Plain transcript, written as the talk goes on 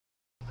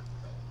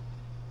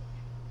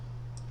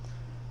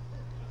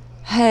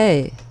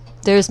Hey,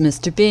 there's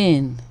Mr.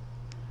 Bean.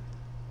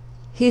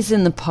 He's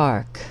in the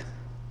park.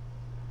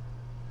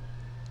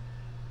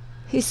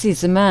 He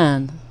sees a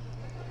man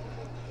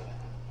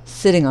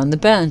sitting on the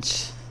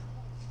bench.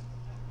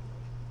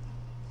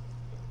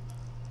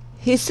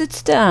 He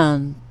sits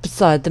down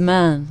beside the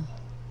man.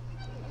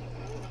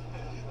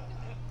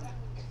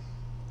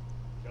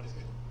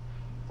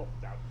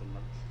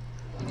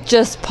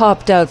 Just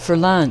popped out for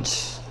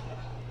lunch.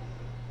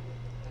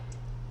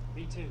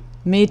 Me too.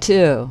 Me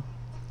too.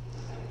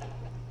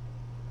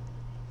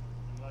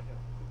 Like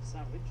a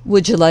sandwich?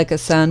 Would you like a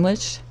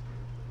sandwich?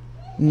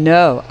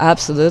 No,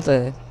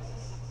 absolutely.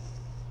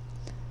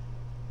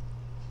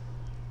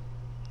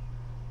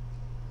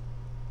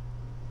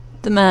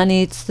 The man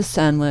eats the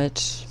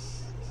sandwich.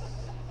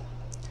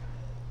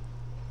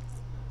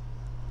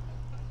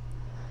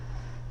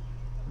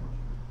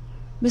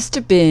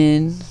 Mr.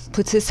 Bean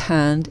puts his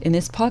hand in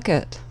his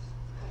pocket.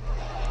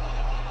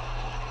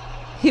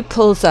 He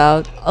pulls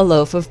out a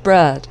loaf of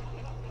bread.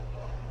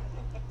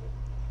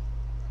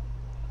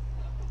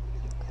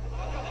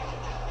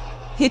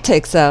 He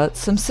takes out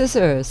some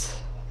scissors.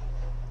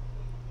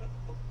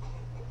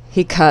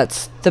 He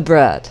cuts the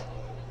bread.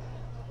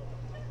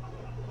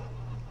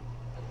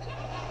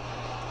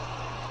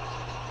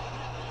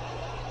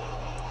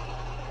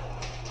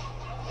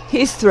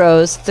 He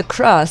throws the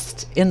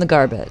crust in the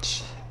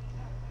garbage.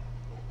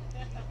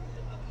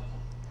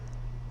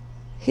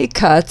 He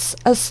cuts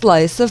a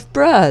slice of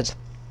bread.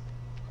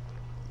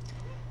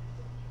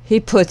 He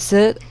puts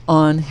it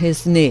on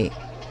his knee.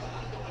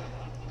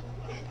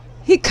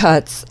 He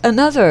cuts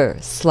another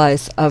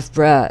slice of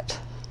bread.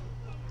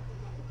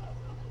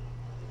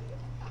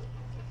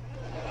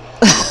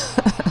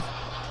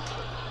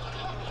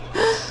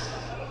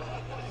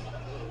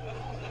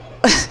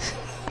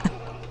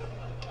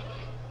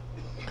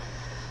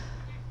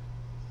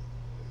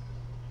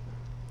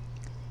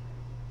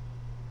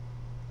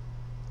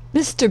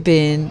 Mr.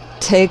 Bean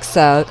takes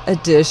out a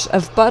dish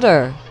of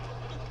butter.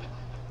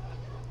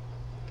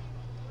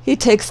 He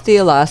takes the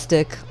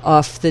elastic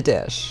off the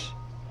dish.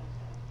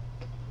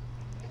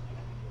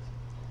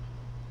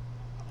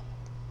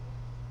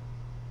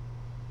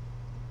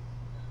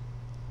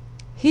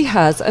 He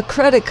has a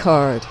credit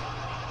card.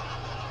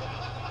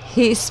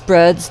 He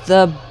spreads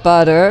the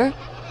butter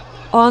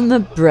on the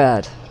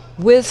bread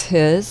with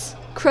his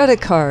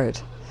credit card.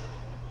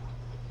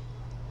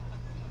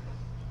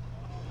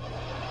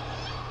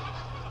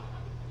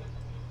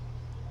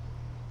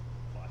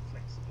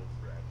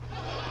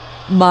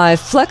 My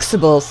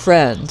flexible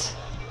friend.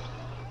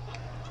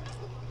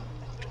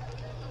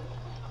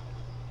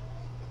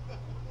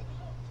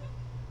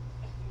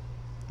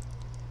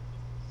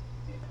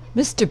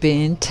 Mr.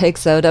 Bean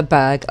takes out a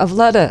bag of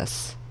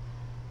lettuce.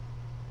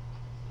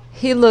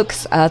 He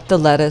looks at the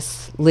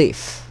lettuce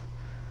leaf.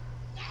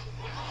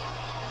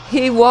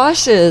 He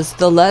washes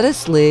the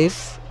lettuce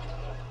leaf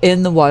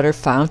in the water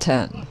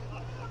fountain.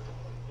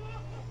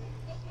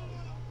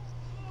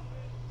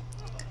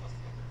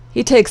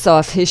 He takes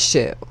off his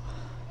shoe.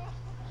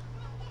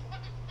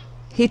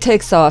 He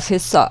takes off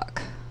his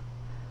sock.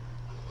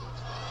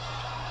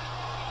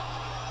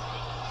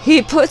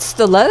 He puts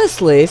the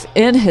lettuce leaf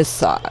in his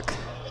sock.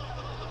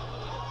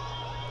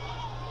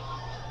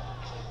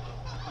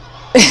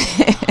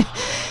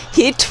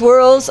 He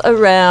twirls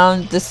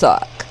around the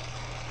sock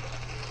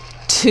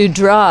to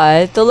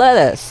dry the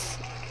lettuce.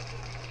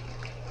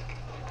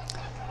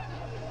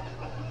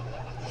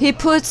 He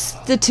puts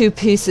the 2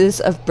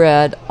 pieces of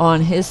bread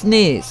on his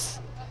knees.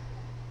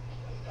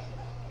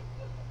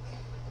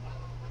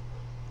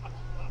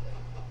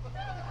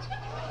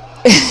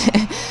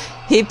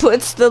 He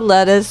puts the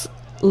lettuce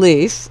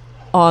leaf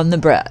on the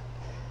bread.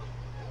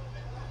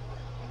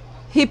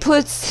 He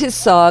puts his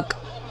sock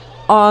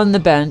on the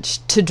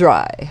bench to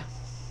dry.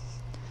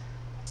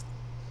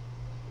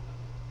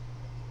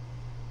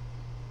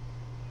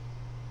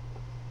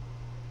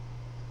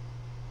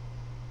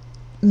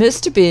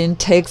 Mr. Bean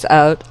takes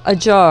out a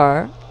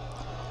jar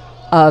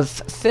of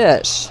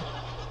fish.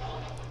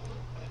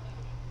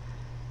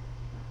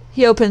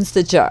 He opens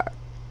the jar.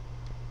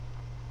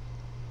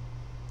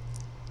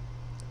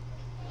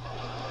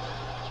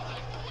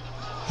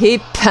 He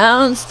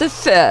pounds the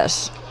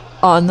fish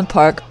on the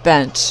park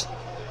bench.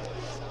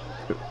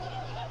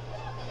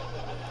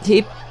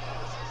 He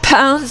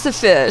pounds the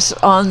fish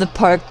on the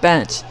park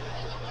bench.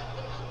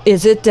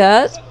 Is it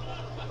dead?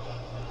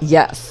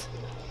 Yes.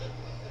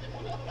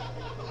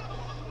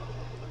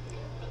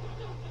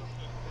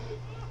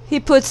 He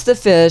puts the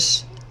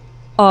fish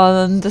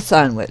on the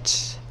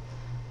sandwich.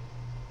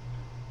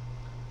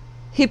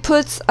 He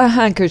puts a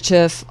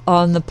handkerchief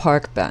on the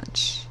park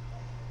bench.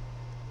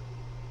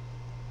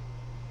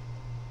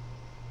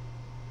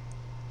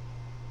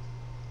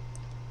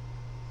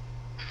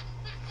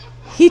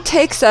 He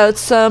takes out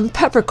some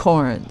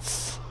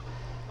peppercorns,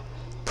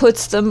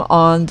 puts them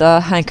on the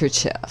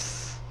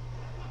handkerchief.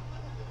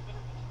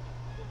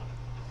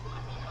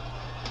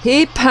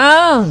 He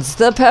pounds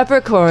the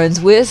peppercorns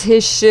with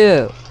his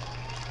shoe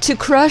to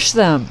crush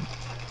them.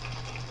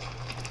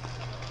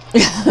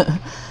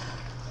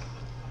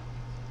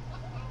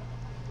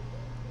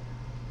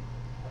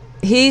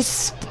 He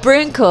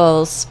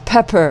sprinkles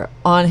pepper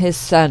on his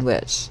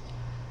sandwich.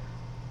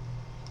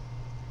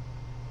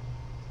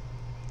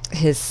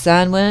 His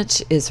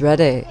sandwich is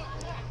ready.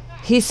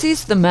 He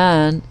sees the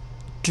man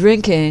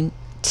drinking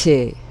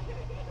tea.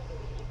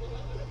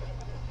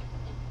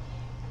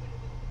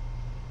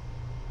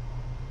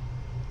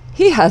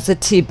 He has a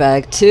tea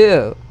bag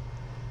too.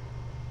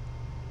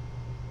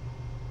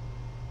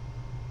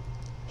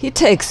 He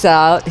takes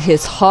out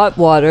his hot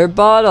water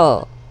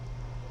bottle.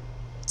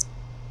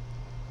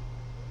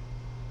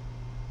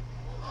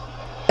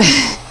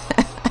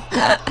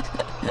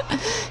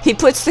 He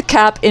puts the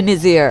cap in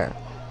his ear.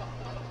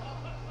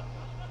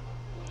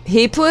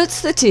 He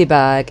puts the tea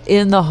bag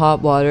in the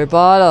hot water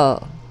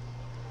bottle.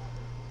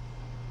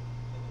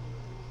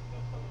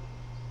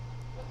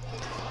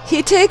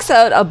 He takes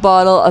out a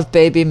bottle of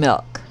baby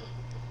milk.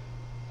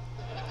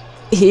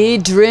 He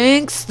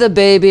drinks the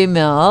baby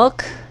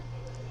milk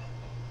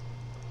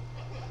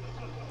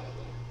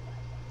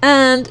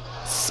and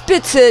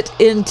spits it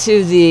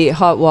into the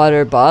hot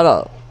water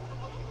bottle.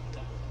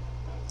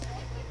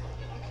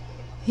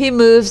 He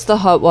moves the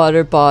hot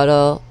water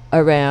bottle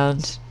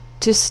around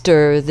to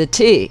stir the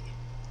tea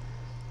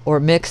or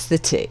mix the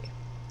tea.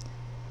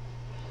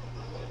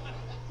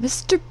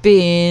 Mr.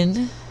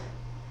 Bean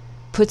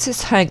puts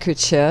his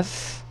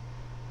handkerchief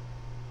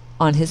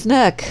on his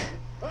neck.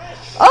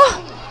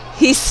 Oh!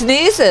 He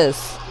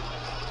sneezes.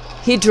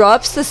 He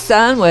drops the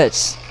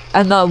sandwich,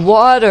 and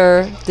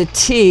the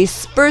tea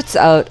spurts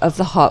out of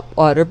the hot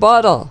water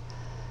bottle.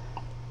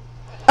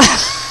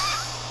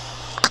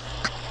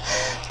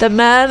 The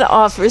man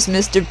offers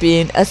Mr.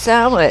 Bean a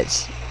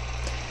sandwich.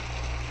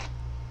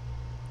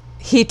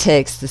 He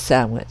takes the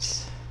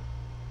sandwich.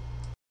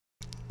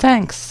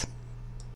 Thanks.